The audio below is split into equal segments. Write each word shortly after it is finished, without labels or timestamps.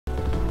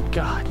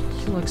God,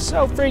 you look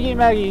so freaky,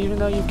 Maggie, even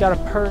though you've got a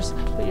purse,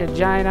 but your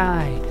giant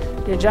eye.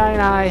 Your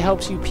giant eye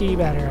helps you pee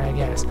better, I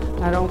guess.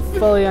 I don't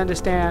fully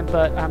understand,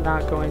 but I'm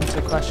not going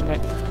to question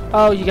it.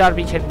 Oh, you gotta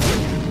be kidding me.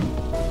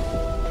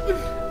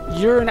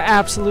 You're an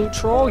absolute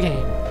troll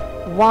game.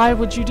 Why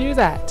would you do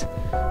that?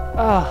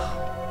 Ugh.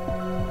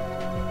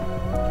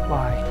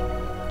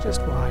 Why?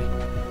 Just why?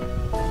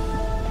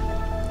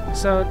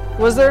 So,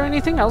 was there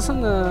anything else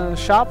in the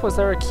shop? Was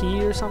there a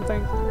key or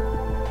something?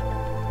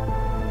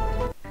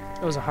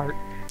 It was a heart.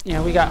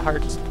 Yeah, we got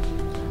hearts.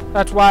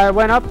 That's why I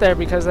went up there,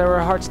 because there were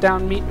hearts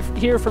down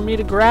here for me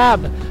to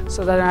grab.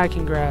 So that I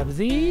can grab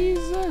these.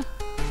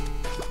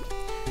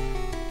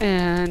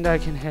 And I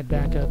can head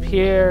back up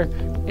here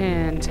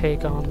and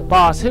take on the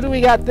boss. Who do we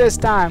got this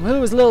time?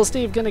 Who is Little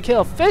Steve gonna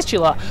kill?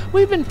 Fistula!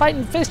 We've been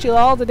fighting Fistula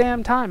all the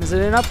damn time. Is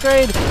it an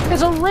upgrade?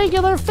 It's a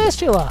regular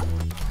Fistula!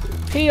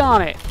 Pee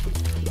on it.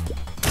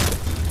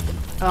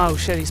 Oh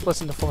shit, he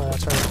splits into 4,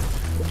 that's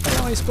right.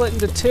 I only split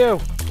into 2.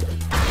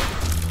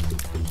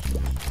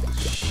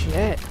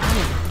 Shit, I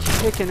am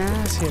kicking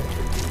ass here.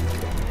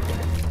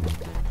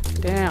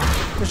 Damn,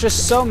 there's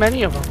just so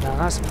many of them now,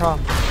 that's the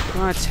problem.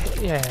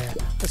 Yeah,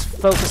 let's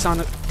focus on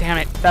it. Damn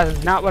it, that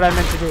is not what I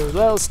meant to do.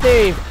 Little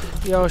Steve,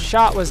 your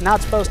shot was not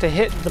supposed to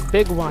hit the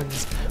big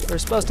ones. We're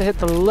supposed to hit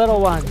the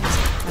little ones.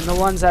 And the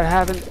ones that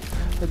haven't,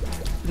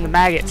 the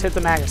maggots, hit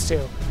the maggots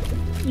too.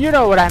 You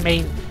know what I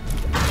mean.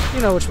 You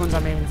know which ones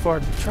I'm aiming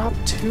for. Drop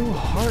 2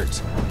 hearts.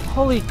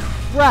 Holy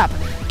crap.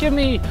 Give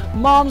me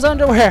mom's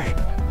underwear.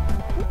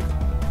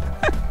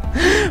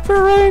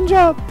 For range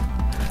up.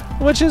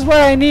 Which is what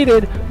I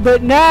needed.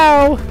 But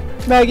now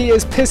Maggie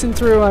is pissing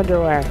through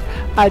underwear.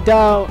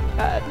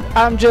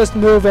 I'm just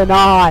moving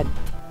on.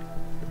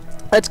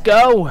 Let's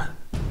go.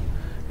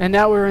 And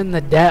now we're in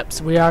the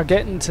depths. We are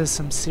getting to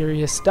some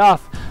serious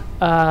stuff.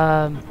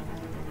 No.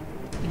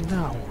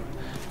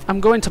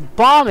 I'm going to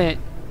bomb it.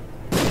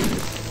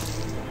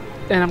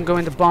 And I'm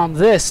going to bomb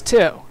this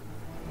too.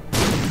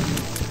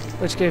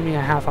 Which gave me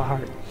a half a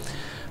heart.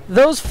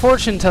 Those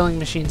fortune-telling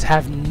machines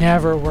have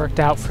never worked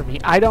out for me.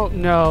 I don't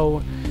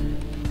know.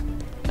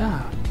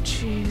 Oh,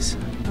 jeez.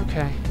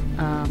 Okay.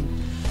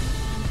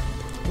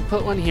 We'll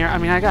put one here. I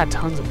mean, I got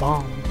tons of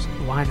bombs.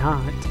 Why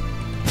not?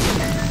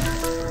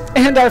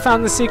 And I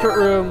found the secret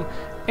room.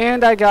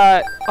 And I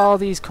got all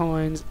these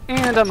coins.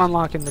 And I'm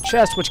unlocking the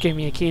chest, which gave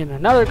me a key and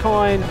another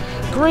coin.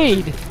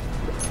 Greed!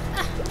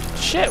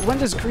 Shit, when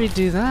does greed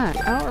do that?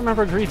 I don't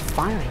remember greed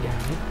firing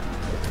at me.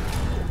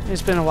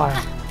 It's been a while.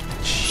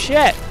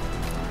 Shit!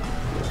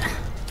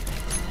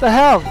 The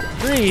hell?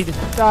 Greed!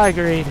 Die,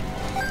 greed.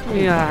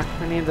 Yeah,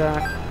 I need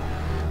that.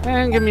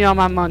 And give me all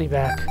my money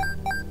back.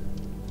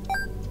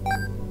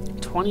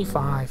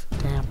 25.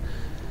 Damn.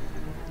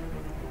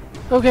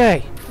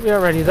 Okay, we are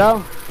ready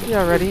though. We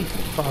are ready.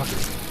 Fuck.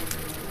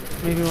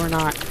 Maybe we're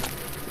not.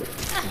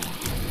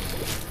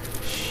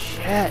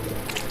 Shit.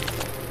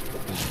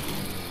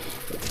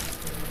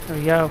 There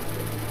we go.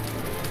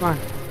 Come on.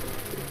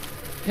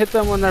 Hit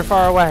them when they're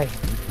far away.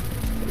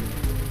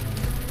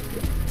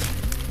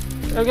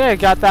 Okay,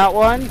 got that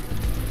one.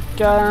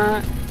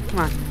 Come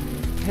on.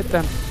 Hit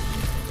them.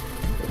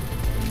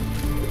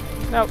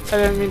 Nope, I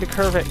didn't mean to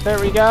curve it. There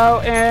we go.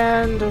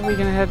 And we're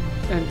gonna head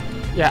and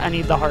yeah, I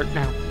need the heart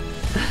now.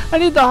 I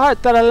need the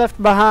heart that I left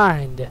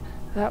behind.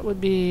 That would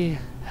be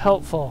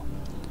helpful.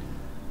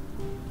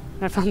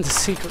 I found the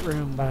secret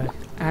room by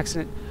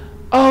accident.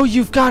 Oh,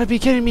 you've got to be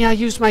kidding me. I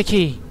used my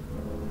key.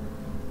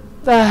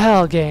 The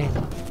hell, game.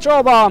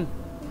 Troll bomb.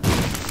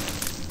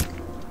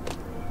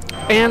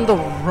 And the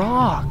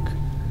rock.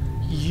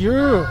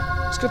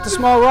 Yeah. Let's get the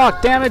small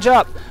rock. Damage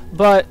up.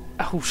 But,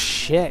 oh,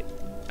 shit.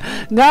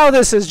 Now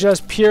this is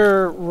just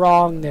pure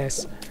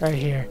wrongness right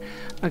here.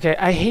 Okay,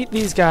 I hate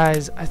these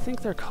guys. I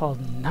think they're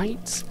called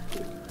knights.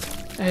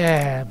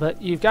 Yeah,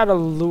 but you've got to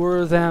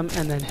lure them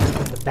and then hit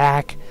them in the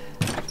back.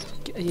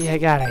 Yeah,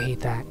 God, I hate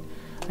that.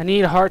 I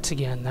need hearts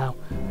again, though.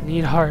 I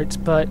need hearts,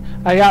 but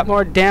I got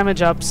more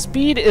damage up.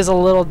 Speed is a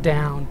little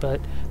down, but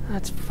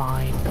that's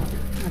fine.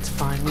 That's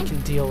fine. We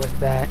can deal with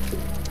that.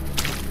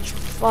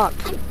 Fuck.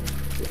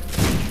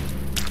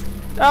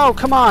 Oh,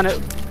 come on.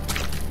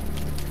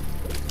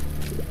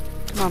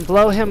 Come on,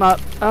 blow him up.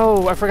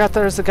 Oh, I forgot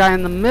there's the guy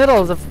in the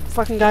middle. The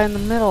fucking guy in the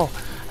middle.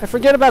 I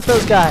forget about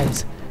those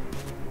guys.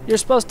 You're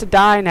supposed to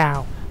die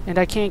now, and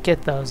I can't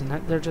get those, and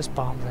they're just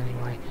bombs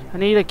anyway. I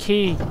need a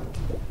key.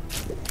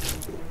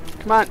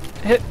 Come on,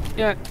 hit,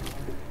 yeah.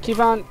 Keep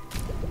on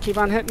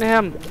hitting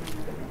him.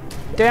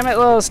 Damn it,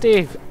 little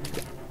Steve.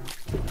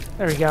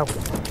 There we go.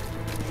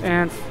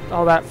 And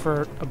all that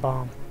for a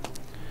bomb.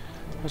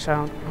 Which I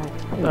don't,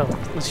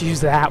 oh, let's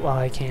use that while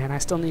I can. I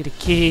still need a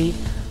key.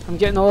 I'm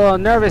getting a little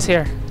nervous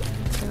here.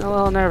 Getting a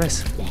little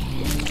nervous.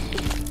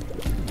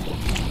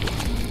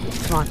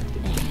 Come on,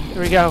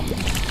 here we go.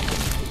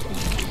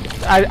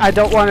 I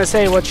don't want to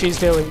say what she's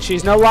doing.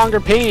 She's no longer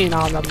peeing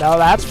on them, though,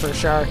 that's for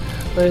sure.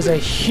 There's a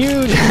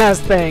huge ass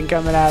thing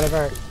coming out of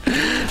her.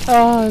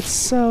 Oh, it's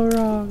so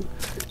wrong.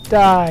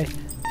 Die.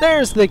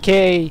 There's the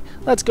key.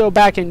 Let's go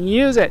back and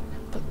use it.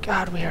 But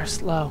God, we are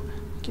slow.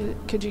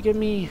 Could you give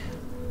me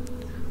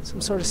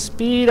Some sort of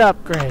speed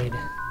upgrade.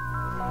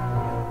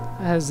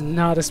 That is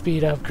not a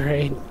speed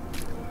upgrade.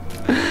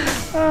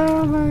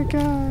 Oh my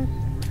god.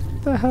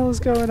 What the hell is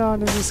going on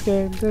in this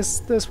game?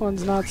 This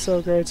one's not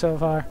so great so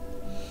far.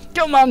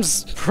 Go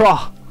mums! Bro.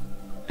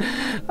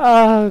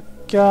 Oh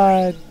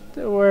god.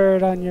 The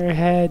word on your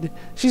head.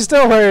 She's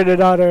still wearing it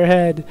on her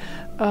head.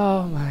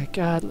 Oh my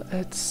god.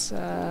 Let's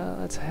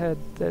head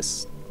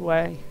this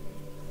way.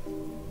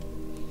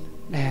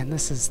 Man,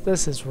 this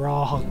is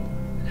wrong.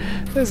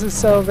 This is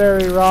so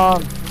very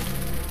wrong.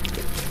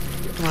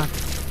 Come on.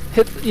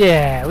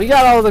 Yeah, we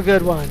got all the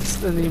good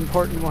ones and the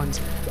important ones.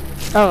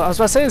 Oh, I was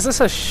about to say, is this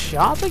a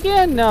shop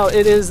again? No,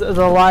 it is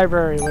the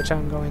library, which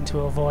I'm going to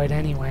avoid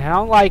anyway. I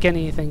don't like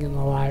anything in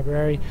the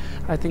library.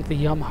 I think the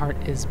Yum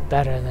Heart is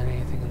better than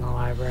anything in the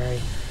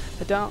library.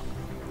 I don't...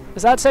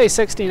 Does that say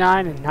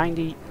 69 and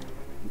 90?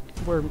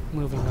 We're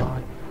moving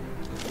on.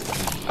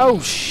 Oh,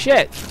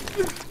 shit!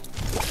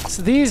 It's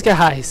these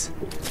guys.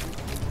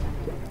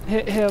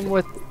 Hit him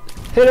with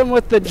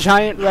the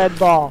giant red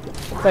ball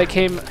that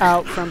came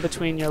out from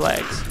between your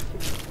legs.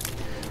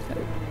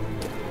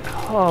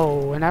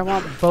 Oh, and I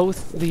want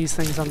both these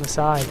things on the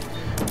side.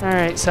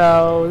 Alright,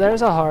 so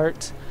there's a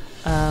heart.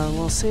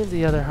 We'll save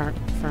the other heart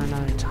for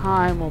another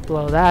time. We'll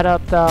blow that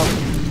up, though.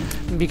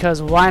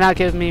 Because why not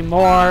give me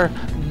more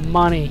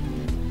money?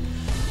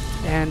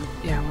 And,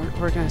 yeah,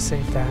 we're going to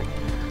save that.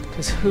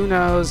 Because who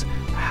knows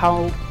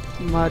how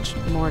much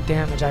more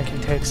damage I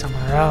can take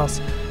somewhere else.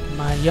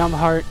 My Yum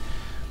Heart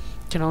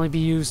can only be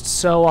used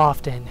so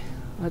often.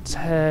 Let's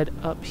head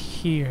up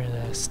here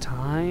this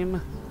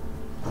time.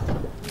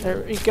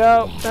 There we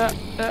go.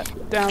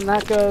 Down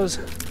that goes.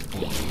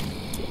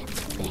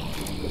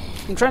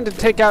 I'm trying to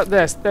take out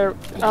this. There.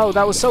 Oh,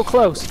 that was so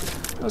close.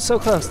 That was so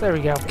close. There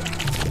we go.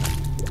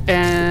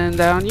 And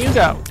down you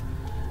go.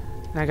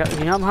 And I got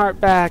the Yum Heart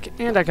back,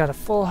 and I got a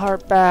full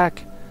heart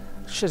back.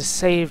 Should have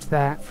saved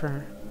that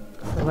for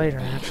later,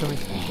 actually.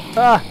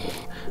 Ah!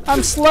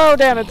 I'm slow,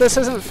 damn it! This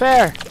isn't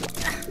fair!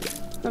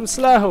 I'm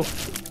slow!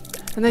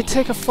 And they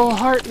take a full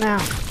heart now!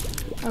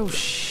 Oh,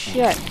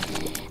 shit!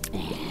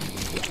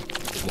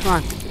 Come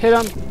on, hit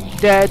them!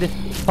 Dead!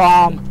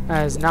 Bomb!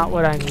 That is not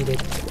what I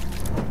needed.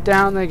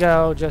 Down they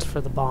go, just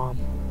for the bomb.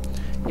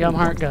 Yum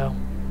Heart, go.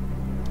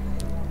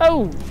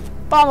 Oh!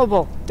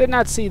 Bombable! Did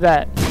not see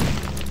that.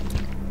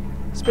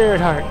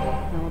 Spirit Heart.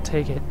 I will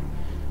take it.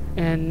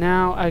 And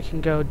now I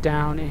can go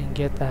down and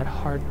get that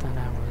heart that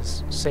I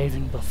was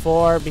saving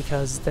before,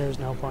 because there's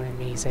no point in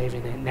me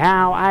saving it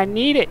now. I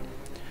need it!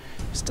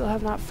 Still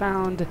have not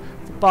found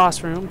the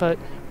boss room, but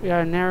we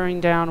are narrowing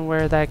down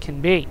where that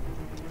can be.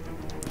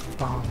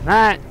 Bomb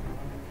that.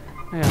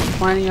 I got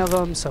plenty of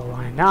them, so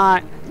why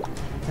not?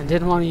 I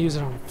didn't want to use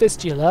it on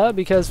Fistula,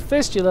 because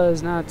Fistula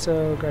is not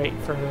so great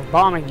for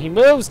bombing. He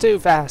moves too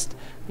fast,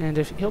 and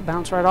if he'll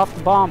bounce right off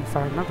the bomb, if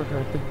I remember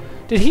correctly.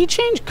 Did he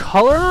change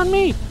color on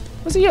me?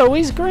 Was he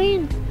always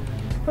green?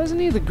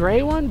 Wasn't he the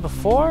gray one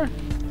before?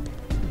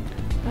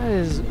 That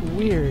is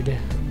weird.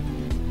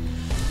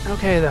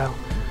 Okay, though.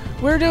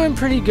 We're doing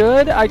pretty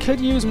good. I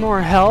could use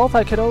more health.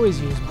 I could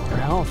always use more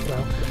health,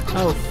 though.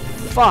 Oh,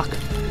 fuck.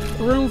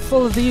 A room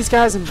full of these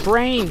guys and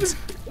brains.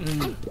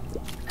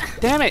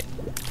 Damn it.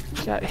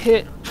 Got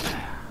hit.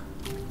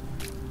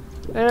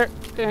 There.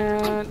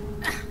 And...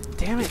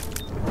 Damn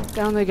it.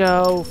 Down they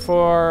go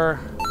for...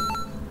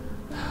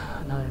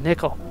 another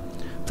nickel.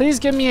 Please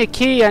give me a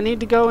key. I need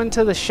to go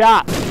into the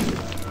shop.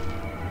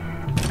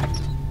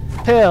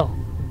 Pill.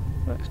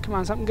 Come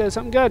on, something good,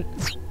 something good.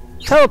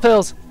 Pill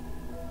pills.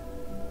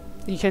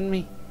 Are you kidding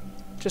me?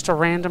 Just a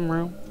random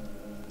room?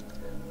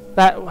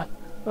 What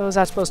was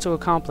that supposed to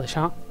accomplish,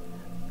 huh?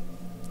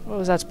 What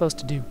was that supposed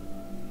to do?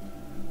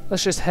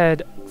 Let's just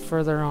head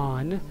further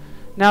on.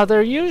 Now,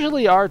 there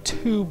usually are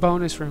 2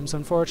 bonus rooms.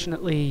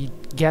 Unfortunately,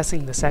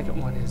 guessing the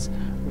second one is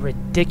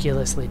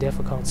ridiculously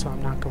difficult, so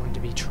I'm not going to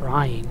be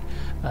trying.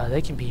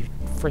 They can be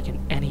freaking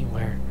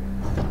anywhere.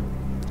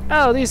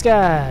 Oh, these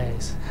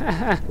guys!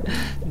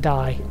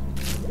 Die.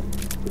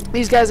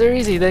 These guys are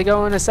easy. They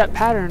go in a set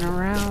pattern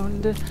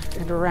around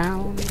and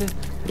around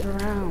and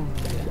around.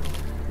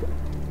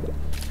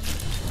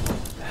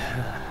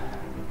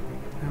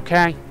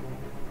 Okay.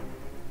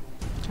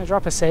 Can I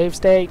drop a save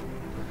state?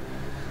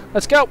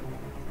 Let's go!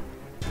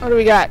 What do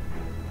we got?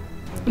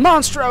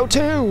 Monstro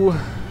 2!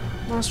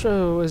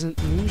 Monstro isn't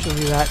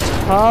usually that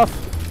tough.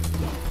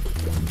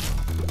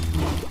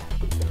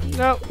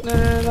 No, no,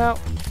 no, no, no.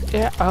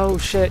 Yeah, oh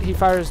shit, he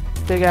fires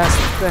big ass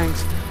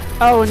things.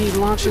 Oh, and he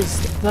launches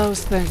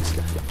those things.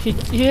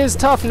 He is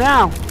tough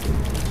now.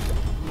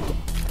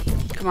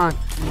 Come on.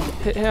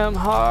 Hit him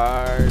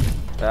hard.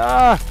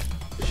 Ah,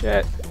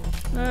 shit.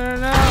 No, no,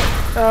 no.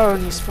 Oh,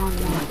 and he spawned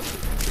more.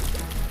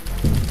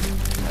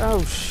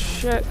 Oh,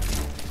 shit.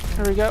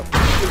 There we go.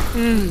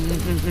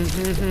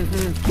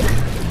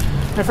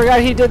 I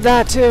forgot he did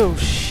that too.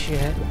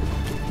 Shit.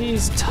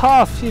 He's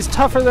tough. He's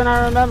tougher than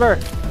I remember.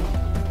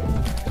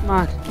 Come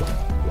on.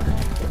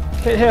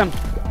 Hit him.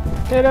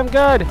 Hit him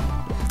good.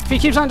 If he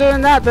keeps on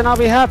doing that, then I'll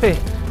be happy.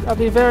 I'll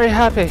be very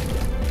happy.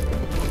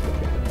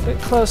 Get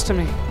close to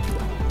me.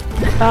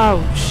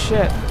 Oh,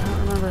 shit. I don't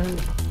remember him.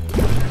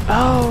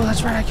 Oh,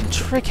 that's right. I can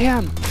trick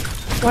him.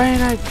 Why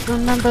didn't I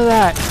remember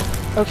that?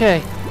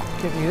 Okay.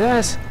 Give me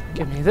this.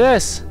 Give me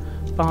this.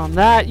 Bomb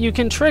that. You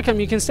can trick him.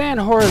 You can stand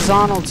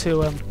horizontal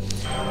to him.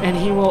 And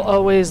he will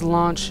always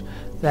launch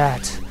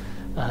that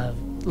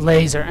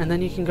laser. And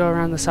then you can go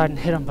around the side and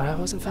hit him. But I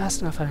wasn't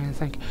fast enough, I didn't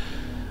think.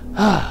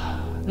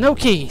 No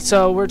key.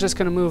 So we're just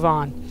going to move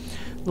on.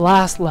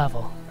 Last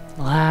level.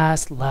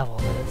 Last level.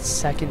 The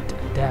second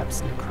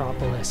depths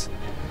necropolis.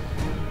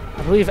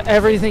 I believe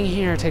everything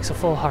here takes a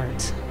full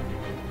heart.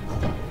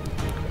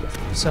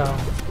 So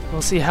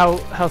we'll see how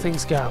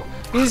things go.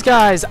 These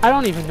guys, I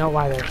don't even know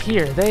why they're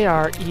here. They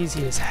are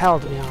easy as hell,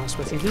 to be honest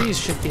with you. These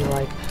should be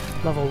like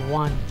level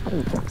 1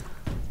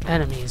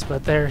 enemies,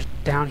 but they're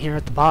down here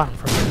at the bottom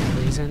for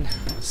whatever reason.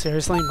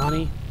 Seriously,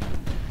 money?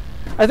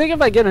 I think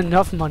if I get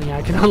enough money,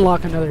 I can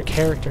unlock another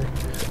character,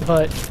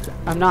 but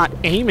I'm not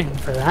aiming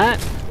for that.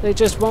 They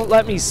just won't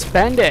let me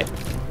spend it.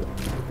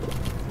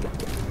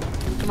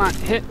 Come on,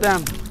 hit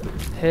them.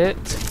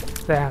 Hit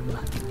them.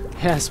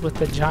 Yes, with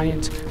the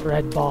giant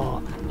red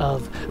ball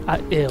of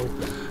ill.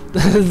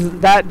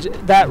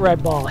 that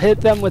red ball.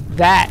 Hit them with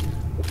that.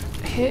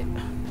 Hit.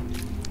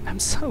 I'm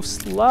so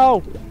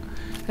slow.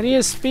 I need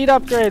a speed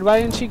upgrade.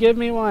 Why didn't you give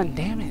me one?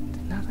 Damn it.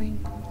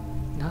 Nothing.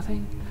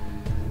 Nothing.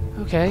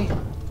 Okay.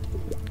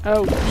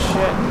 Oh,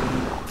 shit.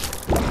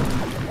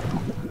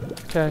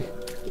 Okay.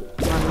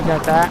 Come on, we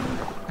got that.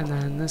 And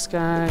then this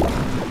guy.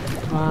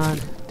 Come on.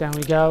 Down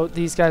we go.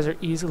 These guys are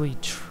easily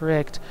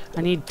tricked.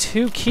 I need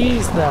 2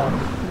 keys, though.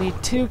 I need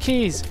 2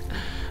 keys.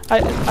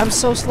 I'm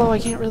so slow, I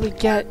can't really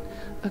get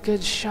a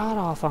good shot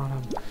off on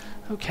them.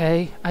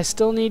 Okay, I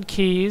still need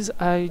keys.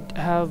 I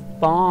have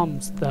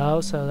bombs,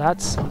 though, so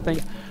that's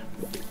something.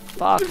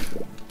 Fuck.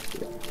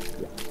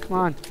 Come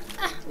on.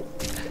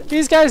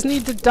 These guys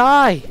need to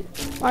die.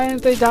 Why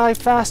didn't they die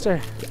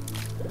faster?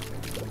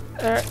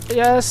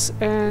 Yes,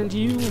 and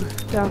you.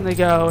 Down they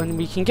go, and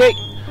we can get...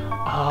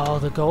 Oh,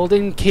 the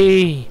golden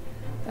key.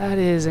 That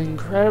is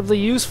incredibly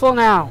useful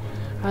now.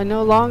 I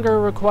no longer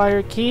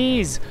require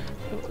keys.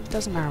 It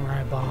doesn't matter where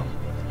I bomb.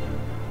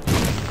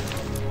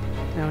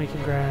 Now we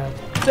can grab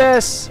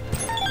this.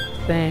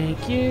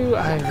 Thank you.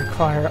 I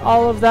require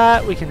all of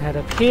that. We can head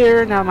up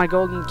here. Now my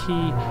golden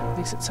key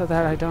makes it so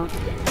that I don't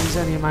use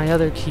any of my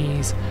other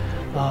keys.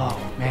 Oh,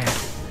 man.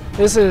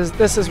 This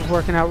is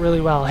working out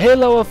really well.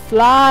 Halo of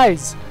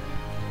flies.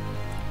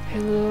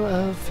 Halo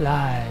of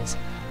flies.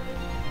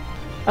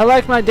 I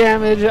like my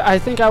damage. I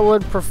think I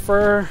would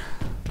prefer...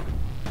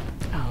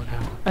 Oh, no.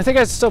 I think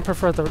I'd still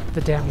prefer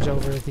the damage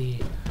over the...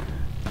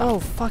 Oh,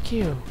 fuck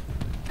you.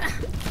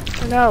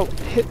 No,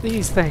 hit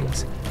these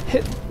things.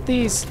 Hit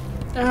these.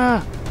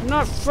 I'm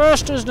not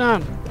fast as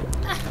them.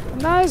 I'm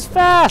not as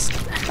fast.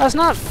 That's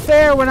not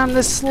fair when I'm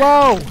this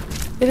slow.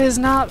 It is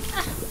not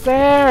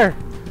fair.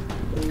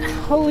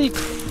 Holy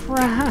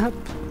crap.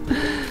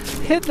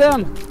 Hit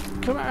them.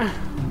 Come on.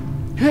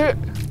 Hit.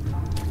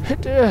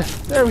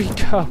 There we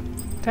go.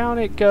 Down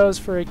it goes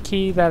for a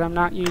key that I'm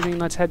not using.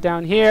 Let's head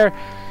down here.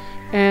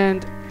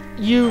 And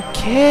you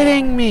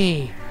kidding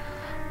me?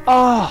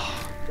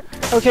 Oh.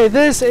 Okay,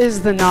 this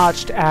is the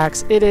notched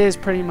axe. It is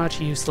pretty much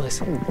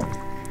useless.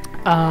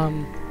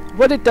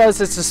 What it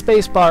does is a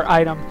spacebar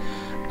item.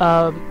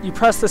 You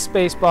press the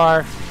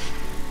spacebar,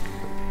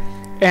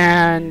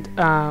 and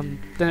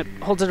then it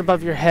holds it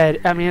above your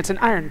head. I mean, it's an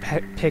iron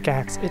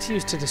pickaxe. It's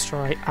used to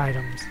destroy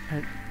items.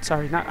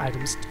 Sorry, not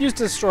items. It's used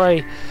to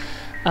destroy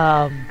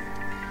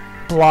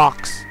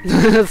blocks,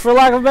 for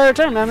lack of a better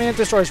term. I mean, it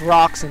destroys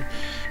rocks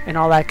and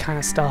all that kind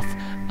of stuff.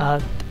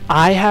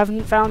 I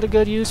haven't found a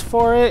good use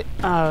for it,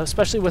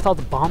 especially with all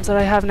the bombs that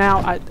I have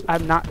now.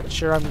 I'm not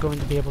sure I'm going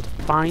to be able to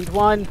find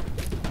one.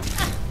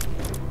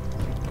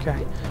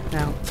 Okay,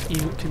 now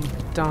you can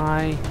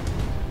die.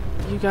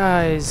 You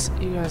guys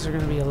are going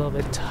to be a little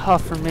bit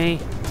tough for me.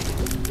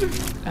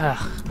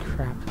 Ugh,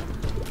 crap.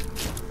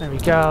 There we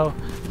go.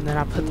 And then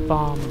I'll put the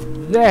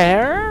bomb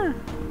there.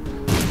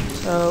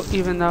 So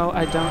even though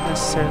I don't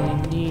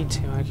necessarily need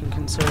to, I can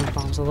conserve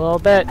bombs a little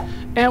bit.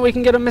 And we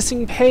can get a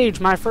missing page,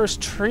 my first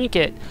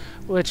trinket,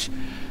 which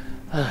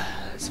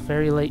is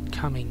very late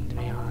coming, to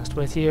be honest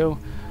with you.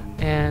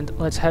 And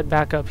let's head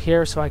back up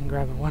here so I can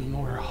grab one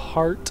more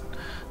heart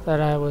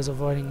that I was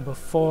avoiding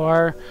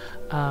before.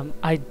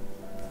 I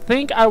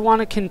think I want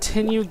to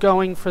continue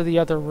going for the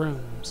other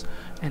rooms.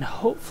 And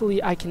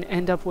hopefully I can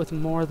end up with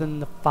more than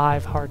the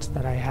 5 hearts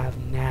that I have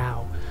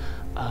now.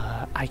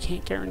 I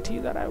can't guarantee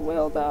that I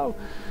will, though.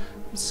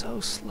 I'm so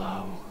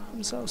slow.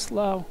 I'm so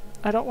slow.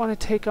 I don't want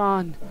to take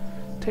on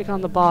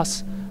the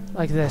boss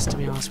like this, to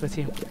be honest with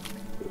you.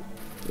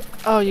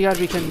 Oh, you gotta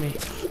be kidding me.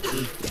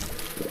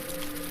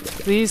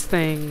 These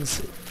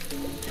things...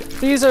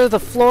 These are the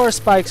floor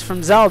spikes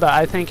from Zelda.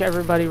 I think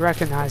everybody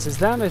recognizes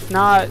them. If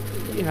not,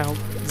 you know,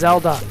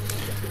 Zelda.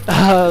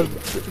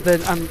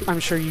 Then I'm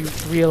sure you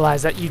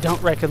realize that you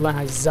don't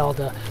recognize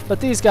Zelda. But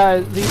these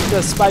guys,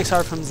 the spikes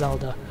are from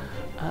Zelda.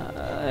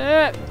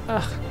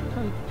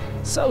 I'm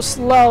so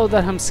slow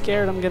that I'm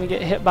scared I'm gonna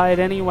get hit by it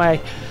anyway.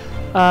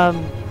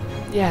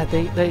 Yeah,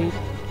 they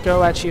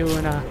go at you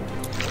in a...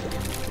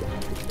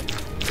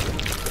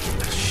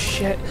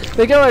 Shit.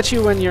 They go at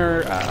you when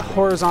you're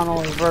horizontal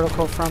or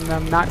vertical from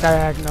them, not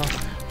diagonal,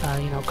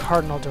 you know,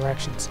 cardinal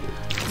directions.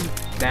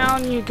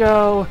 Down you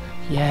go.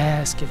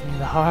 Yes, give me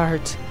the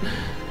heart.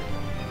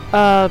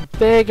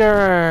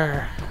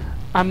 Bigger.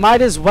 I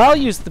might as well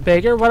use the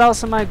bigger. What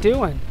else am I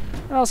doing?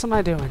 What else am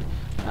I doing?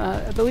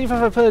 I believe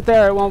if I put it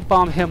there, it won't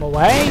bomb him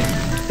away.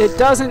 It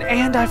doesn't,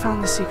 and I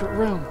found the secret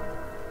room.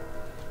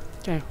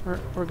 Okay,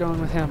 we're going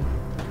with him.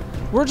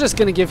 We're just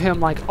gonna give him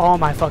like all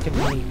my fucking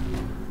money.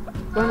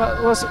 What am I,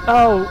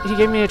 oh, he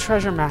gave me a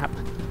treasure map.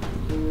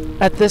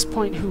 At this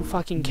point, who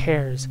fucking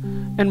cares?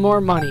 And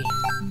more money.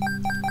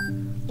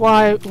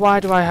 Why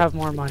do I have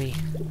more money?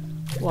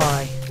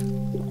 Why?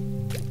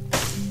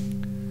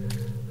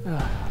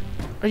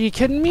 Are you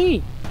kidding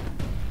me?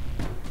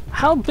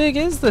 How big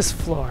is this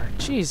floor?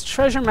 Jeez,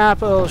 treasure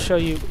map will show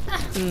you.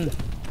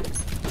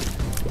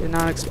 Did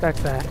not expect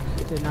that.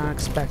 Did not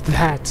expect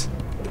that.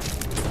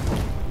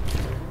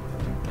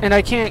 And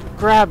I can't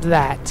grab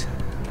that.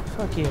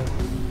 Fuck you.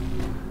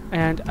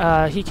 And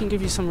he can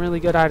give you some really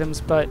good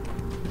items, but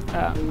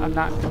I'm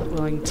not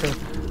willing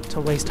to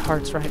waste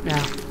hearts right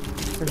now.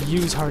 Or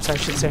use hearts, I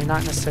should say.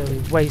 Not necessarily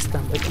waste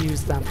them, but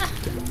use them.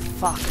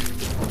 Fuck.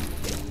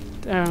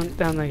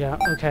 Down they go.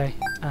 Okay.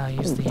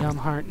 Use the yum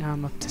heart. Now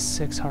I'm up to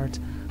 6 hearts.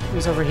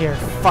 Who's over here?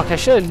 Fuck, I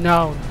should have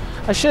known.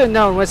 I should have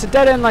known. When it's a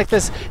dead end like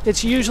this,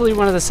 it's usually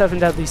one of the 7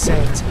 deadly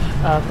sins.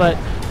 But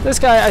this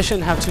guy I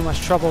shouldn't have too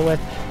much trouble with,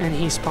 and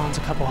he spawns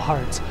a couple of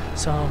hearts.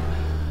 So,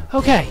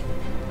 okay.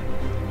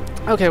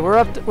 Okay, we're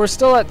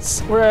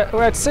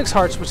at 6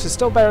 hearts, which is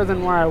still better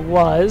than where I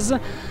was.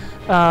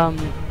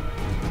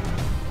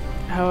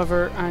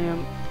 However, I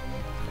am...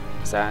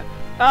 Is that...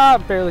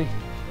 barely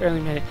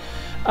made it.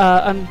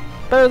 I'm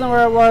better than where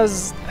I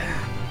was.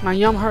 My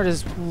yum heart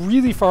is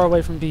really far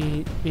away from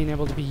being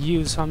able to be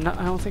used, so I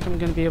don't think I'm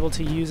going to be able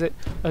to use it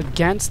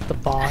against the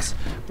boss,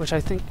 which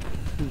I think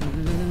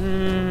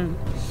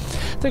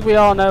we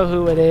all know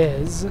who it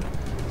is.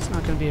 It's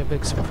not going to be a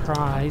big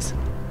surprise.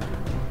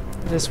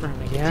 This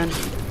room again.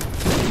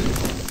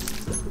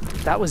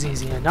 That was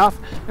easy enough,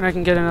 and I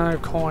can get another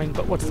coin,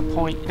 but what's the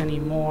point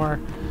anymore?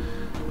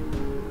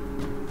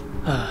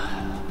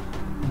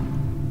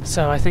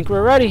 So I think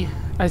we're ready.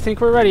 I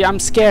think we're ready. I'm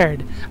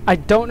scared. I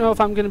don't know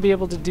if I'm going to be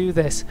able to do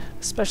this,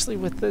 especially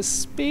with this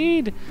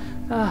speed.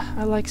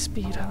 I like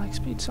speed. I like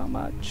speed so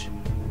much.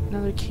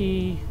 Another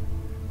key.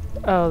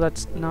 Oh,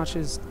 that's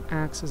Notch's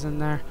axe is in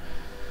there.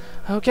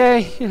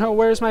 Okay, you know,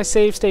 where's my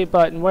save state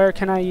button? Where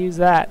can I use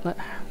that?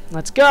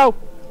 Let's go.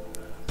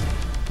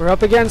 We're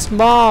up against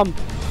Mom.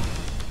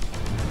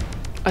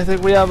 I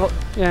think we have...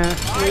 Yeah.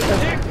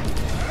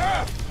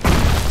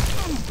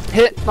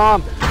 Hit,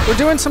 Mom. We're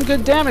doing some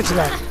good damage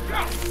there.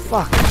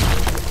 Fuck.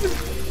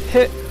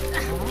 Hit.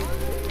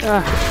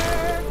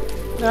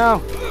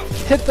 No.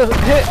 Hit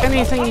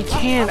anything you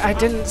can. I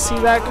didn't see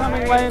that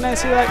coming. Why didn't I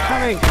see that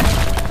coming?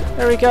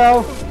 There we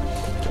go.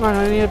 Come on,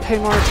 I need to pay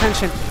more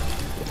attention.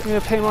 I need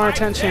to pay more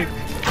attention.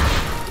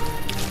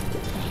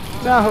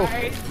 No.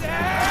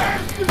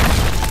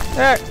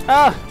 There.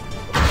 Ah.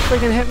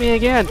 Freaking hit me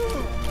again.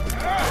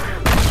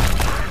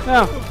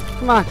 No.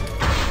 Come on.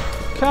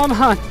 Come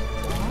on.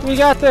 We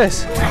got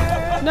this.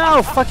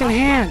 No, fucking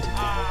hand.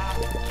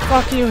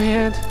 Fuck you,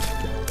 hand.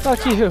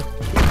 Fuck you.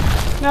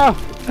 No.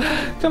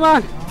 Come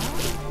on.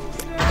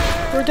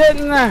 We're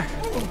getting there.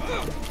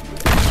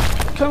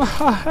 Come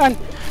on.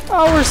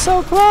 Oh, we're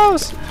so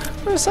close.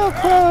 We're so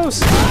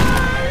close.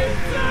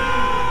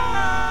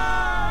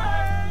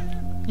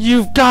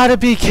 You've got to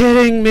be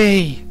kidding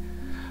me.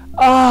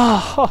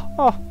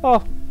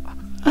 Oh.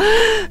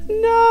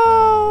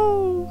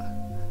 No.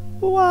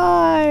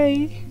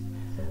 Why?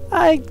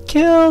 I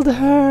killed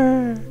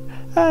her.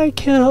 I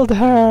killed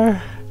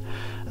her.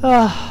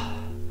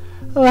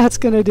 Well, that's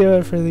gonna do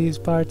it for these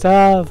parts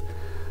of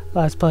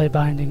Let's Play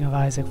Binding of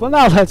Isaac. Well,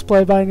 not Let's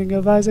Play Binding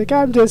of Isaac.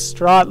 I'm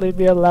distraught. Leave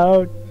me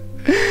alone.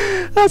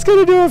 That's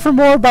gonna do it for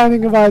more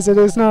Binding of Isaac.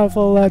 It's not a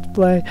full Let's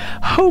Play.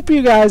 Hope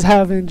you guys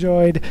have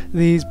enjoyed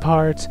these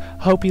parts.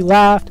 Hope you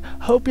laughed.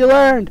 Hope you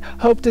learned.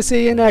 Hope to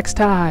see you next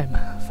time.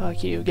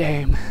 Fuck you,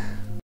 game.